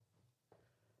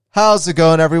How's it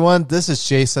going, everyone? This is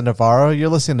Jason Navarro. You're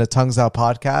listening to Tongues Out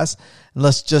Podcast. And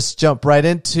let's just jump right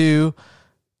into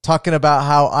talking about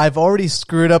how I've already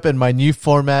screwed up in my new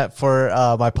format for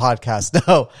my podcast.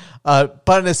 No, but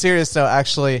on a serious note,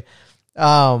 actually,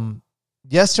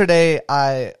 yesterday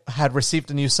I had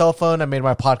received a new cell phone. I made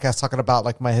my podcast talking about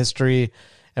like my history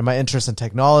and my interest in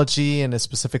technology and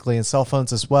specifically in cell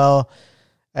phones as well.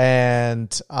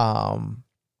 And I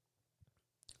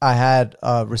had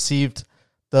received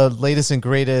the latest and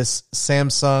greatest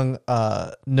Samsung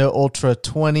Note Ultra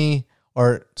 20,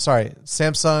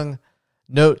 Samsung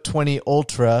Note 20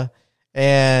 Ultra,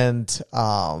 and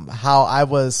how I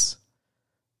was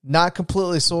not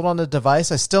completely sold on the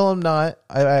device. I still am not.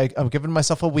 I'm giving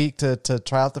myself a week to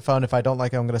try out the phone. If I don't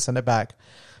like it, I'm going to send it back.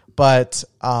 But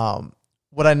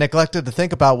what I neglected to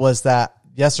think about was that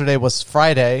yesterday was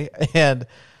Friday, and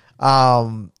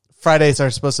Fridays are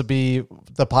supposed to be,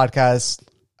 the podcasts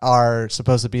are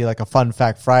supposed to be like a fun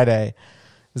fact Friday.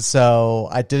 So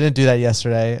I didn't do that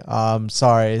yesterday.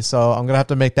 Sorry. So I'm going to have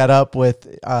to make that up with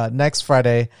next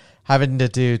Friday, having to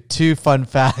do 2 fun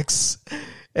facts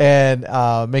and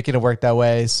making it work that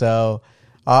way. So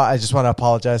I just want to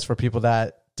apologize for people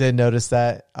that did notice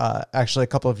that. Actually, a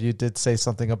couple of you did say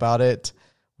something about it,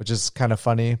 which is kind of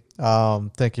funny.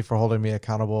 Thank you for holding me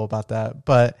accountable about that.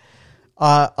 But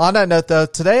on that note, though,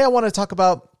 today I want to talk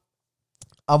about,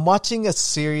 I'm watching a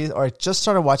series, or I just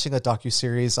started watching a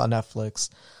docuseries on Netflix.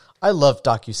 I love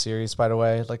docuseries, by the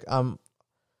way. Like,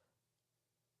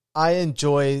 I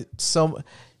enjoy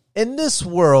in this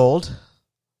world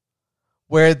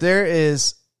where there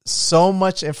is so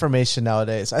much information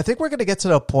nowadays. I think we're going to get to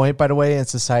the point, by the way, in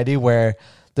society where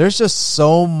there's just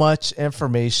so much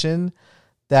information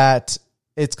that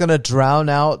it's going to drown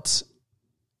out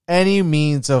any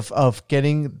means of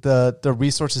getting the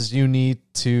resources you need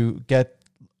to get,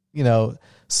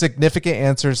 significant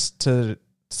answers to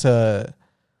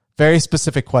very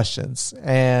specific questions.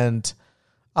 And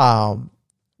one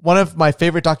of my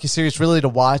favorite docuseries really to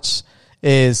watch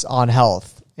is on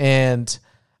health. And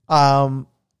I'm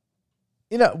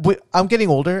getting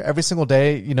older every single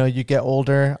day. You get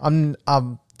older. I'm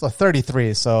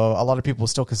 33, so a lot of people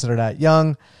still consider that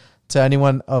young. To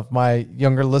anyone of my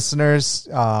younger listeners,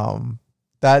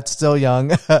 that's still young.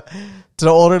 To the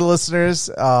older listeners,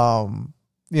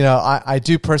 I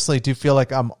do personally feel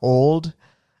like I'm old.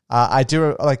 I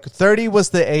do, like, 30 was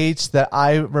the age that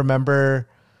I remember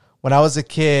when I was a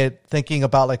kid thinking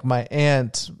about, like, my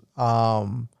aunt,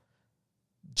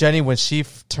 Jenny, when she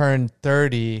turned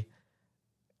 30,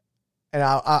 and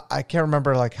I can't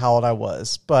remember, like, how old I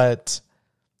was, but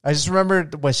I just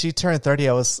remembered when she turned 30,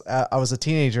 I was a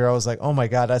teenager. I was like, oh my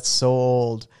God, that's so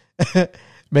old,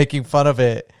 making fun of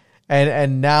it.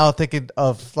 And now thinking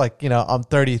of, like, I'm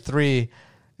 33.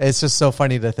 It's just so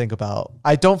funny to think about.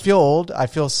 I don't feel old. I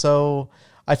feel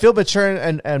mature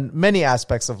in many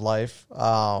aspects of life,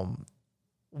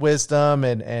 wisdom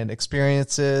and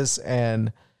experiences,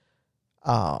 and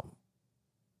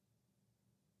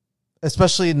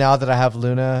especially now that I have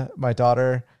Luna, my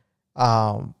daughter,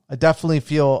 I definitely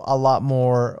feel a lot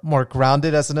more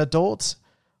grounded as an adult.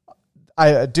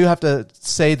 I do have to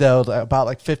say, though, about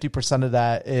like 50% of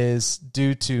that is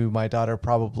due to my daughter,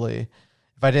 probably.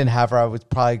 If I didn't have her, I would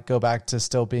probably go back to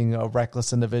still being a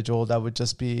reckless individual that would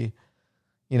just be,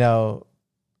 doing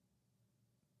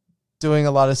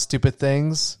a lot of stupid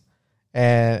things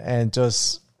and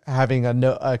just having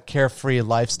a carefree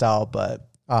lifestyle. But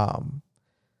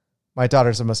my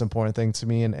daughter's the most important thing to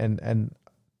me, and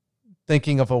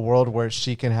thinking of a world where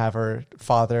she can have her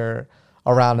father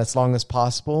around as long as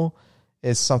possible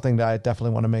is something that I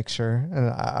definitely want to make sure.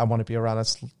 And I want to be around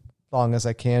as long as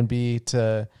I can be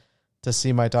to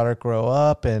see my daughter grow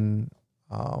up and,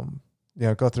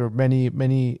 go through many,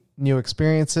 many new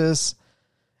experiences.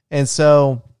 And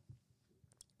so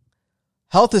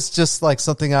health is just like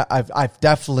something I've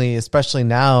definitely, especially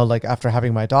now, like after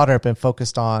having my daughter, been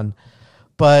focused on.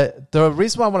 But the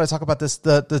reason why I want to talk about this,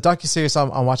 the docuseries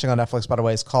I'm watching on Netflix, by the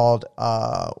way, is called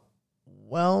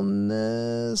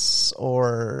Wellness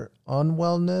or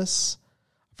Unwellness.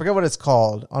 I forget what it's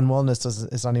called. Unwellness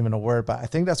is not even a word, but I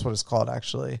think that's what it's called,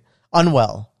 actually.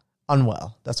 Unwell.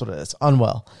 That's what it is.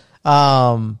 Unwell.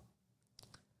 And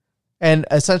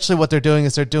essentially what they're doing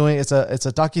is it's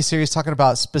a docuseries talking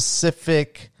about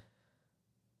specific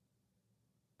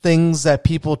things that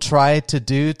people try to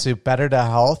do to better their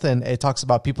health. And it talks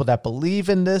about people that believe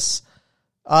in this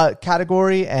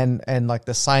category and like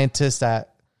the scientists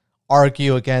that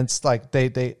argue against, like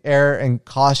they err in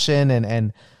caution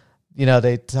and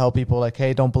they tell people like,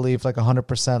 hey, don't believe like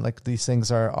 100%, like these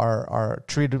things are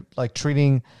treated like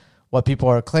treating what people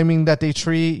are claiming that they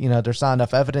treat. You know, there's not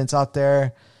enough evidence out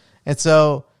there. And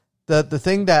so the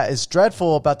thing that is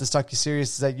dreadful about this docuseries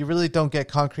is that you really don't get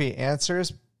concrete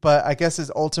answers. But I guess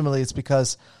it's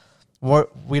because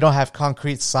we don't have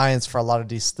concrete science for a lot of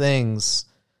these things.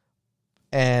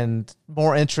 And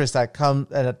more interest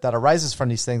that arises from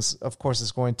these things, of course,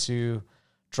 is going to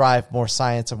drive more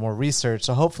science and more research.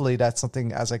 So hopefully that's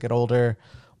something as I get older,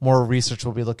 more research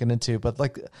will be looking into. But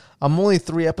like, I'm only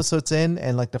 3 episodes in,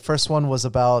 and like the first one was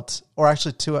about, or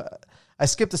actually 2. I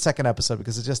skipped the second episode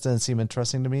because it just didn't seem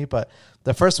interesting to me. But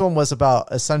the first one was about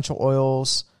essential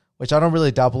oils, which I don't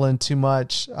really dabble in too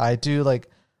much. I do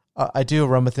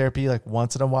aromatherapy like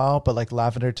once in a while, but like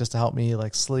lavender just to help me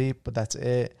like sleep, but that's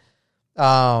it.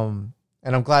 And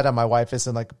I'm glad that my wife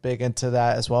isn't like big into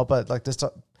that as well. But like this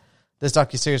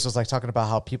docuseries was like talking about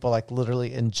how people like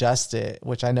literally ingest it,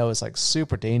 which I know is like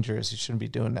super dangerous. You shouldn't be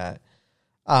doing that.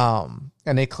 And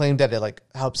they claim that it like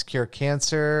helps cure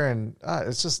cancer, and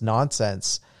it's just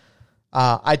nonsense.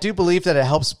 I do believe that it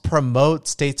helps promote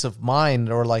states of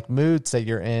mind or like moods that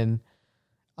you're in.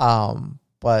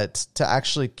 But to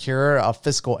actually cure a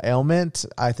physical ailment,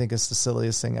 I think is the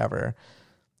silliest thing ever.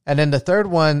 And then the third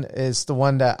one is the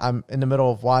one that I'm in the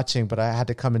middle of watching, but I had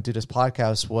to come and do this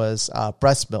podcast, was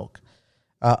breast milk,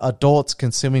 adults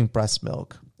consuming breast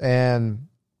milk. And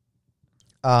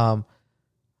I've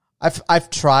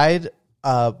tried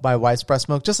my wife's breast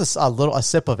milk, just a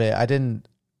sip of it. I didn't,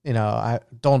 I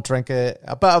don't drink it,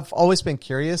 but I've always been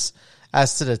curious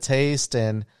as to the taste.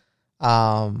 And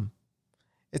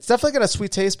it's definitely got a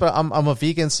sweet taste, but I'm a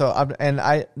vegan, so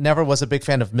I never was a big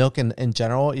fan of milk in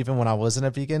general, even when I wasn't a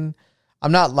vegan.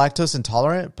 I'm not lactose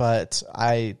intolerant, but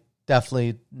I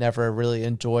definitely never really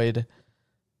enjoyed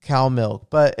cow milk.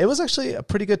 But it was actually a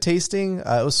pretty good tasting.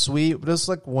 It was sweet, but it was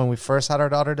like when we first had our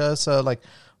daughter does. So like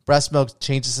breast milk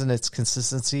changes in its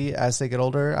consistency as they get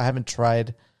older. I haven't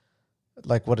tried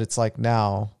like what it's like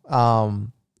now.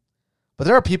 But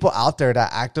there are people out there that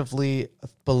actively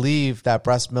believe that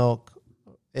breast milk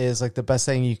is like the best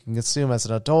thing you can consume as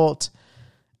an adult.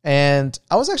 And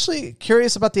I was actually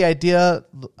curious about the idea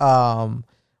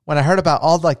when I heard about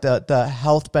all like the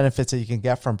health benefits that you can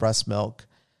get from breast milk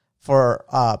for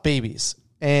babies.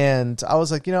 And I was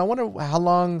like, I wonder how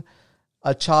long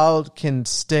a child can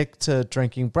stick to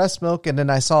drinking breast milk. And then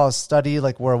I saw a study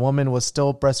like where a woman was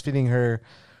still breastfeeding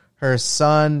her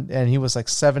son, and he was like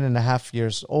 7.5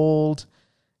 years old.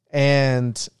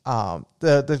 And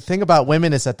the thing about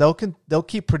women is that they'll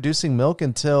keep producing milk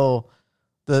until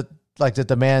the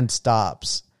demand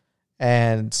stops.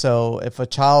 And so if a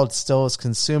child still is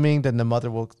consuming, then the mother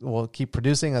will keep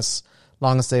producing as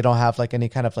long as they don't have like any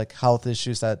kind of like health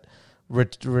issues that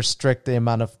restrict the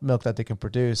amount of milk that they can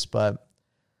produce. But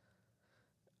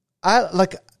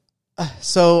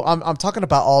so I'm talking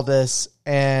about all this,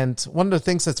 and one of the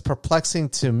things that's perplexing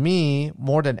to me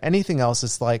more than anything else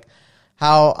is like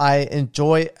how I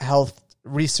enjoy health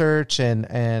research and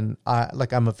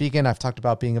I'm a vegan. I've talked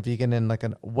about being a vegan in like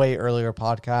a way earlier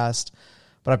podcast,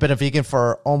 but I've been a vegan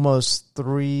for almost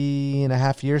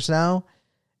 3.5 years now.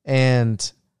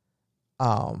 And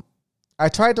I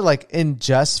try to like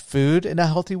ingest food in a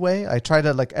healthy way. I try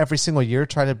to like every single year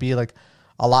try to be like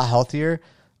a lot healthier.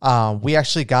 We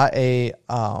actually got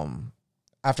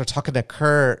after talking to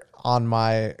Kurt on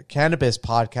my cannabis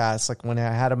podcast, like when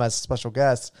I had him as a special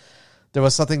guest, there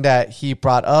was something that he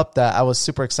brought up that I was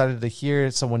super excited to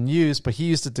hear someone use, but he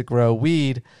used it to grow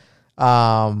weed.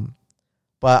 But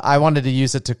I wanted to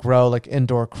use it to grow like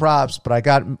indoor crops, but I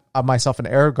got myself an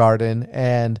air garden,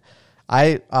 and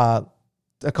I,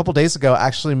 a couple days ago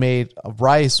actually made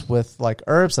rice with like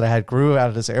herbs that I had grew out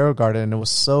of this air garden, and it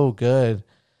was so good.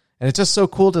 And it's just so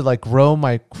cool to like grow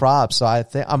my crops. So I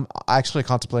think I'm actually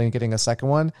contemplating getting a second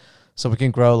one so we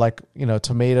can grow like,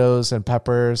 tomatoes and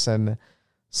peppers. And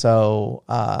so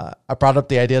I brought up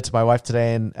the idea to my wife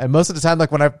today. And most of the time,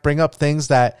 like when I bring up things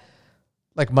that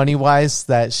like money wise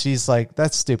that she's like,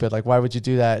 that's stupid. Like, why would you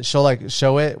do that? She'll like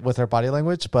show it with her body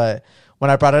language. But when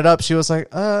I brought it up, she was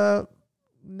like, no.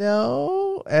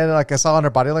 And like I saw on her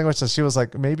body language, so she was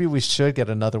like, maybe we should get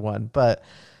another one. But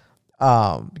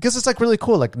because it's like really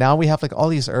cool. Like now we have like all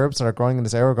these herbs that are growing in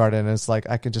this air garden, and it's like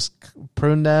I can just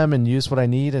prune them and use what I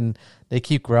need, and they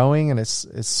keep growing, and it's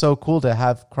so cool to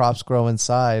have crops grow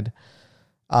inside.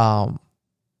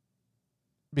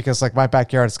 Because like my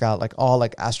backyard's got like all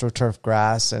like AstroTurf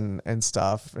grass and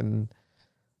stuff, and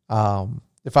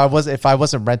if I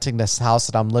wasn't renting this house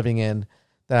that I'm living in,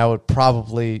 then I would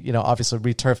probably obviously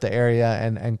returf the area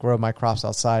and grow my crops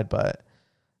outside. But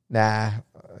nah.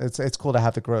 It's cool to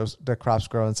have the crops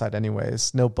grow inside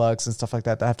anyways. No bugs and stuff like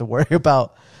that I have to worry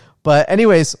about. But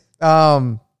anyways,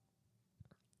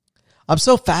 I'm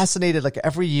so fascinated, like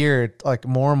every year, like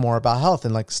more and more about health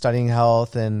and like studying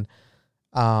health and,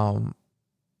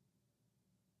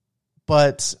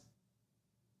 but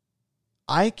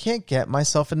I can't get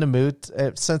myself in the mood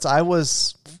since I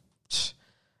was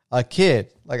a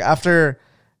kid. Like after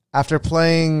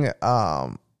playing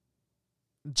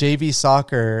JV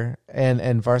soccer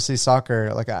and varsity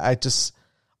soccer, like I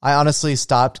honestly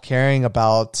stopped caring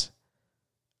about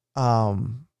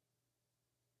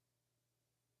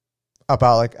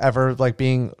like ever like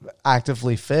being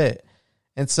actively fit.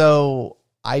 And so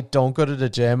I don't go to the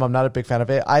gym. I'm not a big fan of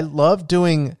it. I love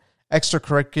doing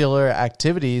extracurricular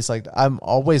activities. Like I'm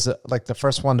always like the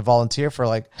first one to volunteer for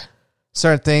like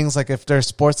certain things. Like if there's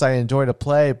sports I enjoy to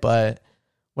play, but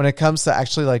when it comes to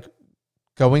actually like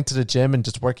going to the gym and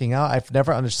just working out, I've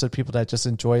never understood people that just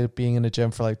enjoy being in the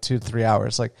gym for like 2 to 3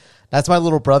 hours. Like that's my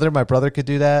little brother. My brother could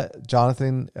do that.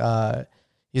 Jonathan,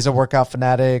 he's a workout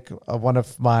fanatic. One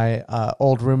of my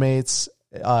old roommates,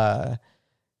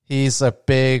 he's a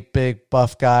big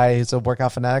buff guy. He's a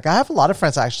workout fanatic. I have a lot of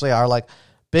friends that actually are like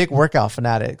big workout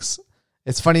fanatics.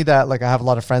 It's funny that like I have a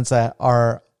lot of friends that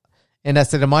are in that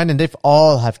state of mind, and they've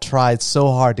all have tried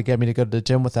so hard to get me to go to the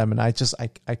gym with them, and I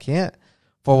can't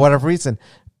for whatever reason.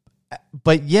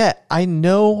 But yet I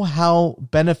know how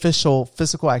beneficial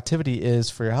physical activity is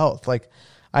for your health. Like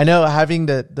I know having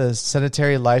the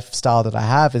sedentary lifestyle that I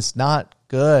have is not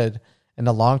good in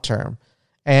the long term.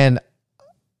 And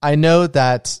I know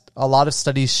that a lot of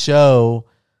studies show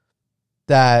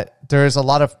that there's a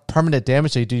lot of permanent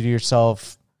damage that you do to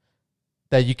yourself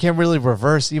that you can't really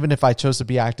reverse, even if I chose to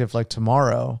be active like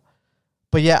tomorrow.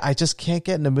 But yeah, I just can't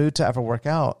get in the mood to ever work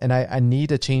out. And I need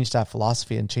to change that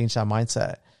philosophy and change that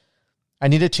mindset. I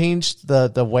need to change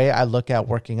the way I look at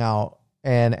working out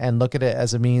and look at it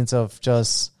as a means of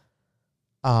just,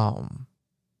 like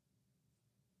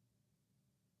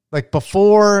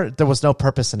before there was no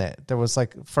purpose in it. There was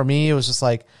like, for me, it was just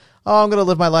like, oh, I'm going to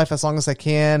live my life as long as I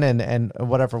can and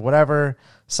whatever.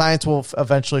 Science will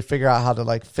eventually figure out how to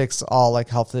like fix all like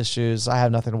health issues. I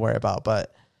have nothing to worry about.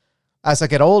 But as I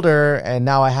get older and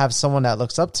now I have someone that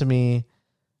looks up to me,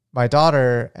 my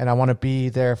daughter, and I want to be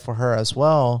there for her as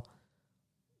well,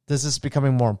 this is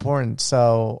becoming more important.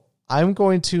 So I'm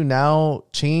going to now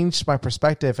change my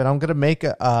perspective, and I'm going to make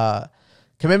a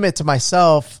commitment to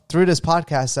myself through this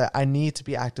podcast that I need to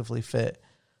be actively fit.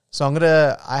 So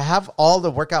I have all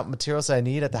the workout materials that I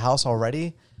need at the house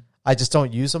already. I just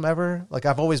don't use them ever. Like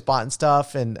I've always bought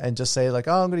stuff and just say like,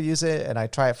 oh, I'm going to use it. And I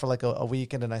try it for like a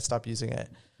week and then I stop using it.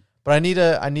 But I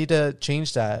need to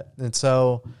change that. And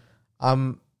so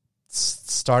I'm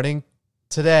starting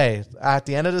today at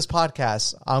the end of this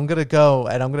podcast. I'm going to go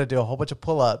and I'm going to do a whole bunch of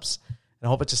pull-ups and a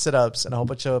whole bunch of sit-ups and a whole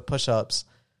bunch of push-ups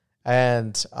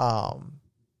and,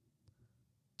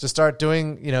 just start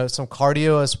doing, some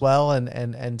cardio as well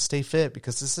and stay fit,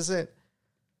 because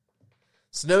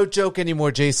it's no joke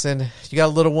anymore, Jason. You got a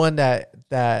little one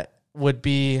that would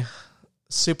be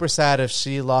super sad if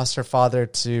she lost her father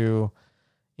to,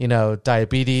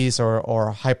 diabetes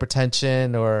or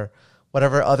hypertension or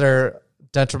whatever other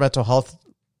detrimental health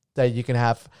that you can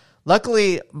have.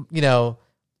 Luckily,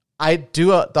 I do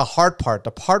the hard part.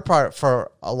 The hard part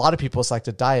for a lot of people is like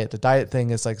the diet. The diet thing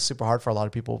is like super hard for a lot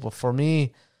of people. But for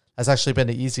me, that's actually been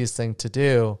the easiest thing to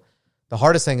do. The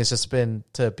hardest thing has just been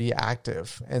to be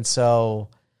active. And so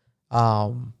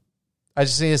I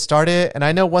just need to start it. And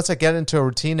I know once I get into a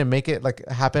routine and make it like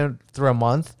happen through a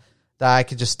month, that I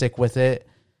could just stick with it.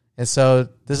 And so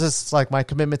this is like my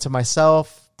commitment to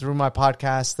myself through my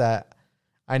podcast, that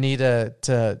I need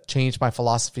to change my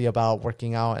philosophy about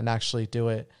working out and actually do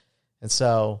it. And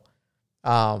so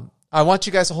I want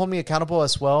you guys to hold me accountable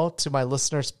as well. To my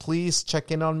listeners, please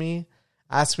check in on me.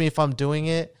 Ask me if I'm doing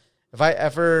it. If I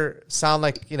ever sound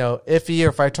like, iffy, or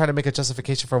if I try to make a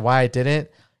justification for why I didn't,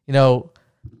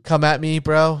 come at me,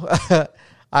 bro.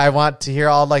 I want to hear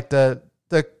all like the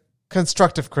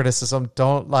constructive criticism.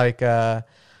 Don't like, or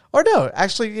no,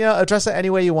 actually, address it any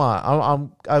way you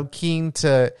want. I'm keen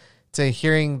to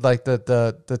hearing like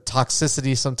the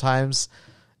toxicity sometimes.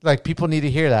 Like people need to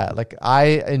hear that. Like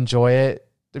I enjoy it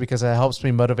because it helps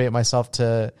me motivate myself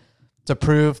to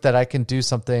prove that I can do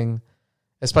something.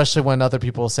 Especially when other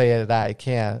people say that I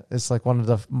can't. It's like one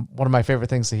of my favorite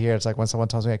things to hear. It's like when someone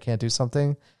tells me I can't do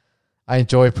something, I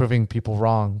enjoy proving people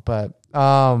wrong. But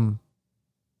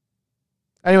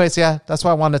anyways, yeah, that's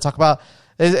what I wanted to talk about.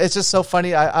 It's just so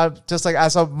funny. I just like,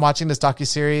 as I'm watching this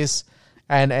docuseries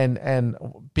and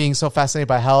being so fascinated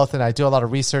by health, and I do a lot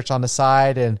of research on the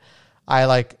side, and I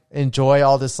like enjoy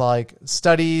all this like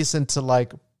studies into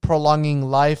like prolonging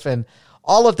life and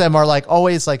all of them are like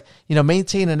always like,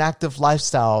 maintain an active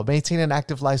lifestyle, make sure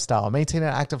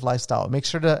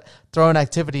to throw an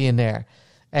activity in there.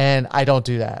 And I don't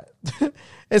do that.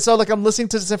 And so like, I'm listening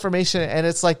to this information and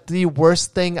it's like the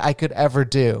worst thing I could ever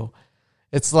do.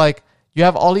 It's like, you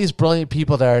have all these brilliant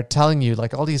people that are telling you,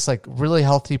 like all these like really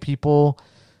healthy people.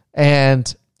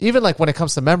 And even like when it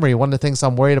comes to memory, one of the things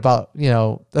I'm worried about,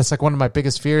 that's like one of my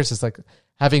biggest fears is like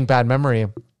having bad memory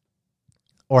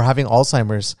or having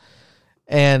Alzheimer's.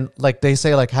 And like they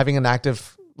say, like having an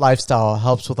active lifestyle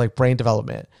helps with like brain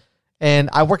development. And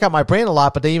I work out my brain a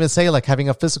lot, but they even say like having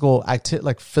a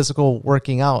physical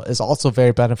working out is also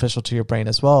very beneficial to your brain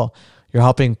as well. You're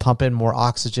helping pump in more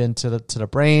oxygen to the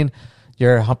brain.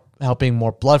 You're helping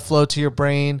more blood flow to your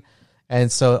brain.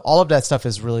 And so all of that stuff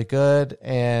is really good.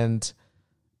 And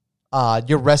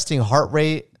your resting heart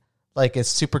rate, like it's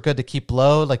super good to keep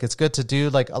low. Like it's good to do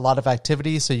like a lot of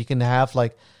activities so you can have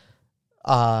like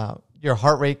your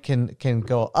heart rate can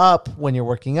go up when you're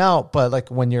working out. But like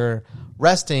when you're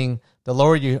resting, the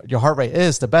lower your heart rate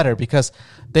is, the better. Because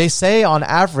they say on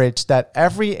average that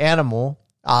every animal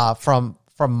from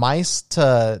mice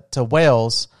to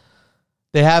whales,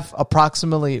 they have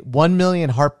approximately 1 million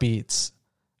heartbeats.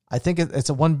 I think it's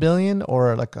a 1 billion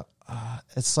or like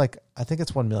it's like, I think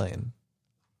it's 1 million.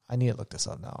 I need to look this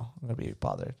up now. I'm going to be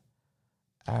bothered.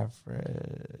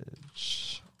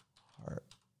 Average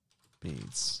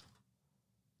heartbeats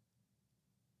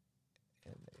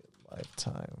in a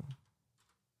lifetime.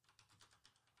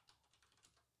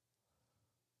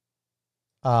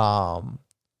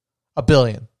 A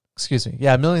billion. Excuse me.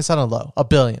 Yeah, a million sounded low. A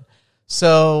billion.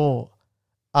 So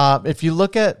if you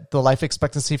look at the life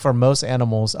expectancy for most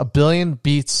animals, a billion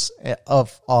beats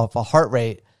of a heart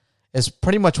rate is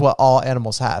pretty much what all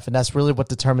animals have. And that's really what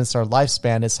determines their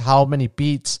lifespan, is how many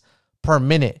beats per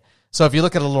minute. So if you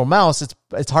look at a little mouse,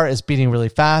 its heart is beating really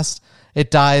fast.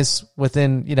 It dies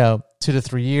within, 2 to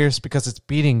 3 years because it's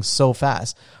beating so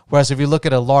fast. Whereas if you look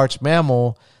at a large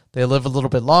mammal, they live a little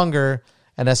bit longer.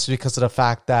 And that's because of the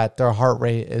fact that their heart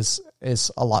rate is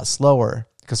a lot slower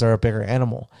because they're a bigger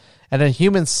animal. And then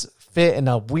humans fit in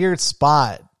a weird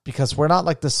spot because we're not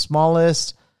like the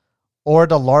smallest or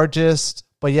the largest,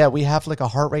 but yet we have like a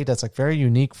heart rate that's like very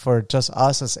unique for just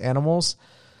us as animals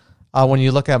when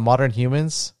you look at modern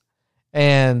humans.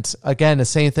 And again, the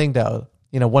same thing though,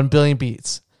 1 billion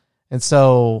beats. And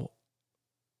so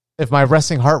if my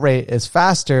resting heart rate is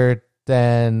faster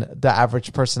than the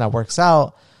average person that works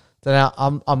out, then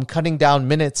I'm cutting down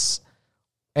minutes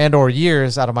and or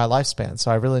years out of my lifespan. So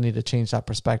I really need to change that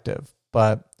perspective.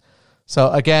 But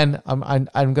so again, I'm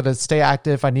going to stay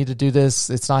active. I need to do this.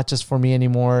 It's not just for me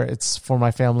anymore. It's for my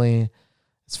family.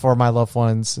 It's for my loved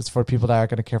ones. It's for people that are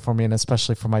going to care for me, and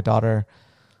especially for my daughter.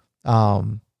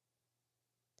 I'm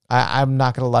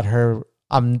not going to let her.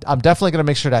 I'm definitely going to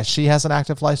make sure that she has an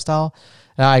active lifestyle,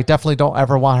 and I definitely don't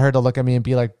ever want her to look at me and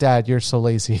be like, "Dad, you're so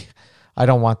lazy." I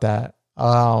don't want that.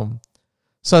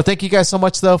 So thank you guys so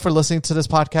much though for listening to this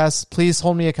podcast. Please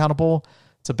hold me accountable.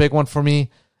 It's a big one for me.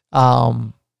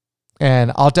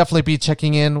 And I'll definitely be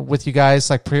checking in with you guys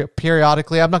like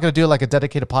periodically. I'm not going to do like a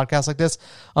dedicated podcast like this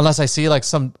unless I see like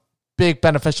some big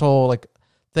beneficial like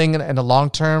thing in the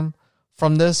long term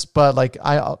from this. But like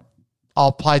I'll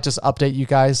probably just update you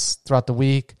guys throughout the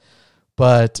week.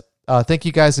 But thank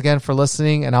you guys again for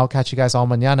listening, and I'll catch you guys all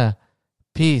mañana.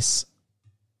 Peace.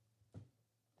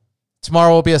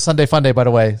 Tomorrow will be a Sunday fun day, by the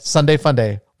way. Sunday fun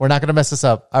day. We're not going to mess this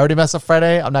up. I already messed up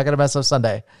Friday. I'm not going to mess up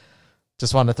Sunday.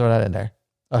 Just wanted to throw that in there.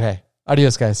 Okay.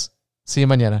 Adios, guys. See you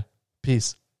mañana.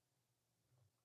 Peace.